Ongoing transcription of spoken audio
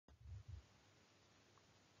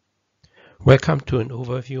Welcome to an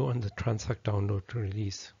overview on the TRANSFAC download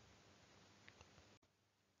release.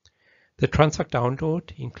 The TRANSFAC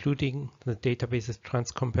download, including the databases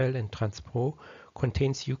transcompile and transpro,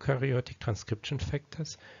 contains eukaryotic transcription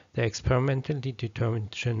factors, the experimentally determined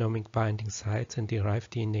genomic binding sites and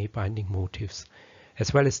derived DNA binding motifs,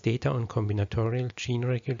 as well as data on combinatorial gene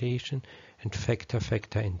regulation and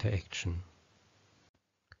factor-factor interaction.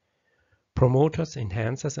 Promoters,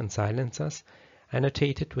 enhancers, and silencers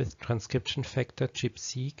annotated with transcription factor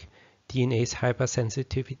ChIP-seq, DNase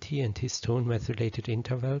hypersensitivity and histone methylated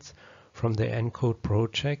intervals from the ENCODE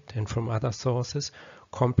project and from other sources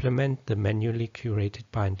complement the manually curated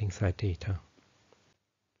binding site data.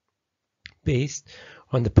 Based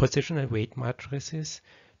on the positional weight matrices,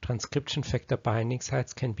 transcription factor binding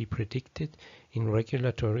sites can be predicted in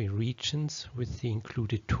regulatory regions with the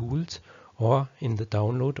included tools or in the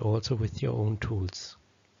download also with your own tools.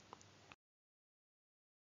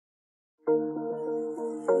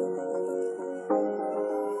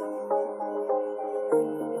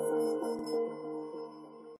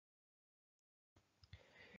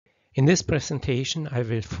 In this presentation, I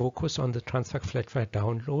will focus on the TRANSFAC flat file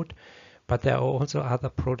download, but there are also other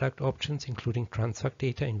product options, including TRANSFAC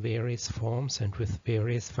data in various forms and with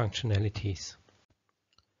various functionalities.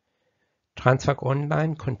 TRANSFAC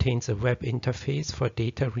Online contains a web interface for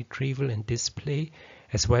data retrieval and display,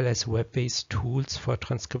 as well as web-based tools for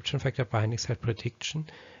transcription factor binding site prediction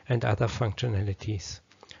and other functionalities.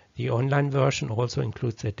 The online version also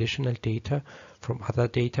includes additional data from other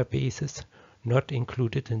databases not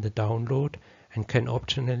included in the download and can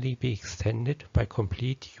optionally be extended by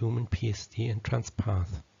complete human PSD and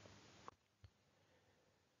transpath.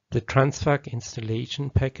 The TRANSFAC installation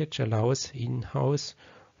package allows in-house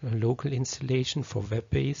local installation for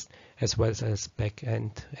web-based as well as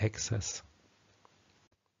backend access.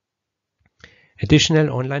 Additional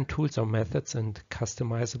online tools or methods and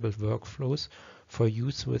customizable workflows for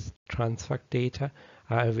use with TRANSFAC data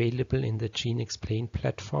are available in the geneXplain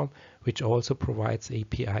platform, which also provides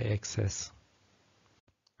API access.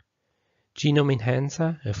 Genome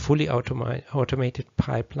Enhancer, a fully automated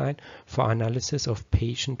pipeline for analysis of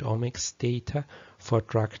patient omics data for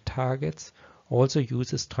drug targets, also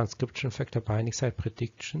uses transcription factor binding site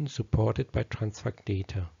prediction supported by TRANSFAC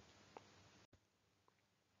data.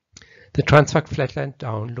 The TRANSFAC flatline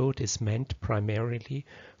download is meant primarily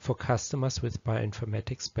for customers with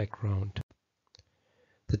bioinformatics background.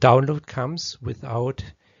 The download comes without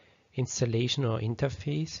installation or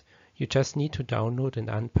interface. You just need to download and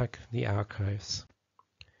unpack the archives.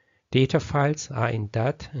 Data files are in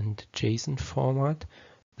DAT and JSON format.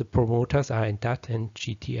 The promoters are in DAT and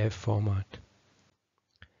GTF format.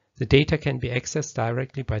 The data can be accessed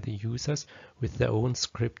directly by the users with their own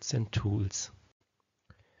scripts and tools.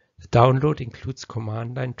 The download includes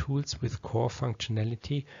command line tools with core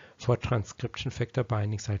functionality for transcription factor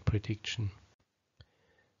binding site prediction.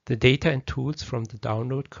 The data and tools from the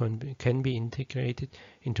download can be integrated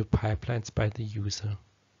into pipelines by the user.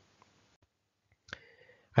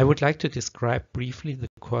 I would like to describe briefly the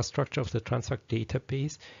core structure of the TRANSFAC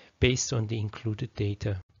database based on the included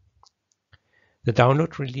data. The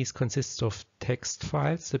download release consists of text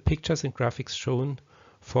files. The pictures and graphics shown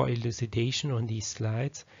for elucidation on these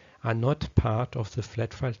slides are not part of the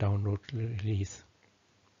flat file download release.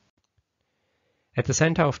 At the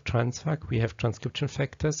center of TRANSFAC, we have transcription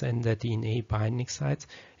factors and their DNA binding sites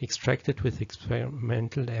extracted with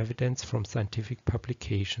experimental evidence from scientific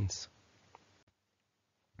publications.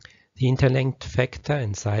 The interlinked factor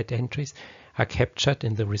and site entries are captured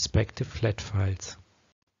in the respective flat files.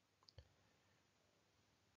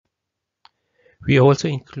 We also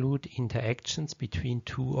include interactions between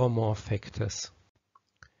two or more factors.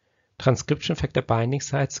 Transcription factor binding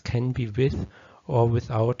sites can be with or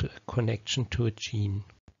without a connection to a gene.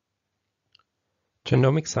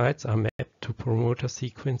 Genomic sites are mapped to promoter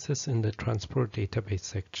sequences in the transpro database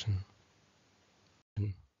section.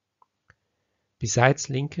 Besides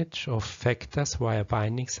linkage of factors via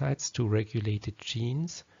binding sites to regulated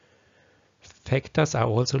genes, factors are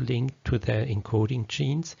also linked to their encoding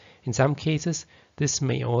genes. In some cases, this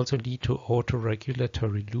may also lead to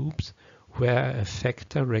autoregulatory loops where a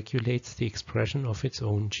factor regulates the expression of its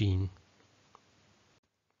own gene.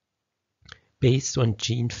 Based on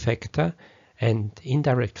gene factor and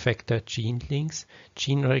indirect factor gene links,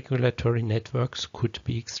 gene regulatory networks could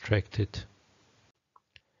be extracted.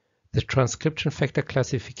 The transcription factor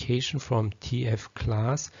classification from TF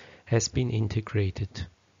class has been integrated.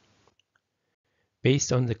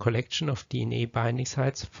 Based on the collection of DNA binding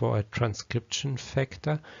sites for a transcription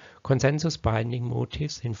factor, consensus binding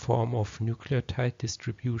motifs in form of nucleotide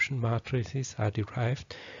distribution matrices are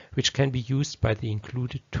derived, which can be used by the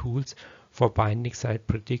included tools for binding site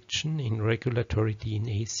prediction in regulatory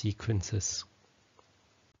DNA sequences.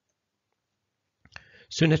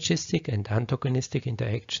 Synergistic and antagonistic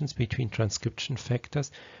interactions between transcription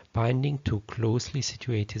factors binding to closely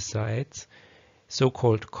situated sites,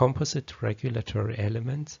 so-called composite regulatory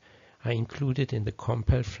elements, are included in the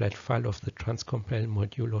compile flat file of the transcompile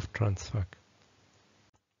module of TRANSFAC.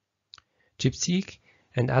 GPseq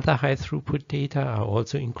and other high-throughput data are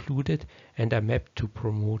also included and are mapped to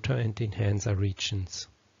promoter and enhancer regions.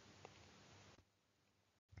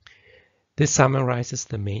 This summarizes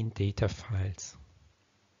the main data files.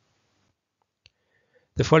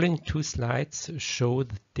 The following two slides show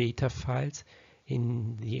the data files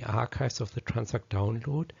in the archives of the TRANSFAC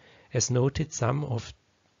download. As noted, some of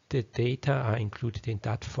the data are included in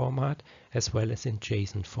DAT format as well as in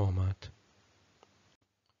JSON format.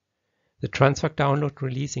 The TRANSFAC download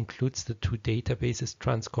release includes the two databases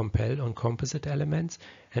transcompile on composite elements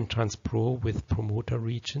and transpro with promoter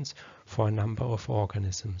regions for a number of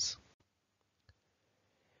organisms.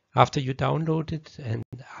 After you downloaded an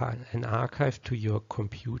archive to your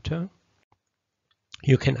computer,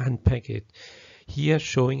 you can unpack it. Here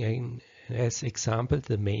showing as example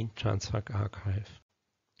the main TRANSFAC archive.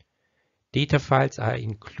 Data files are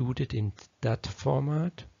included in DAT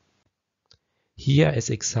format. Here as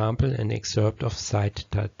example an excerpt of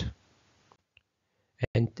site.dat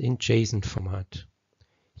and in JSON format.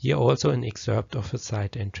 Here also an excerpt of a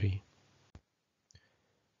site entry.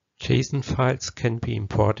 JSON files can be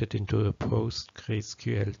imported into a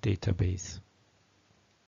PostgreSQL database.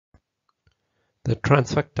 The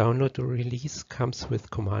TRANSFAC download release comes with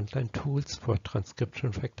command line tools for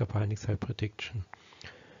transcription factor binding site prediction.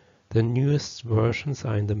 The newest versions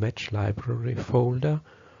are in the Match library folder.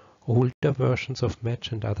 Older versions of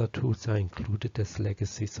Match and other tools are included as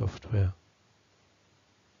legacy software.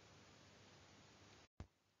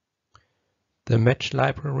 The Match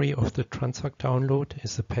library of the TRANSFAC download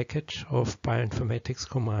is a package of bioinformatics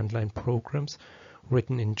command line programs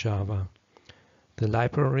written in Java. The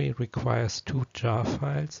library requires two jar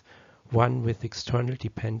files, one with external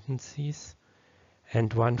dependencies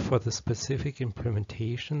and one for the specific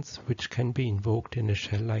implementations, which can be invoked in a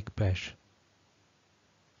shell like bash.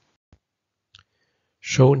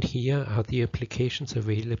 Shown here are the applications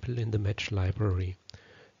available in the Match library.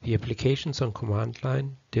 The applications on command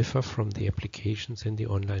line differ from the applications in the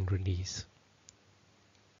online release.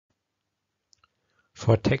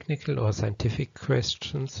 For technical or scientific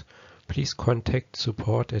questions, please contact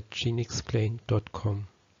support@geneXplain.com.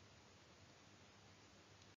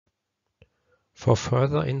 For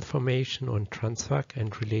further information on TRANSFAC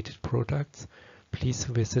and related products, please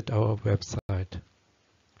visit our website.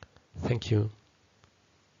 Thank you.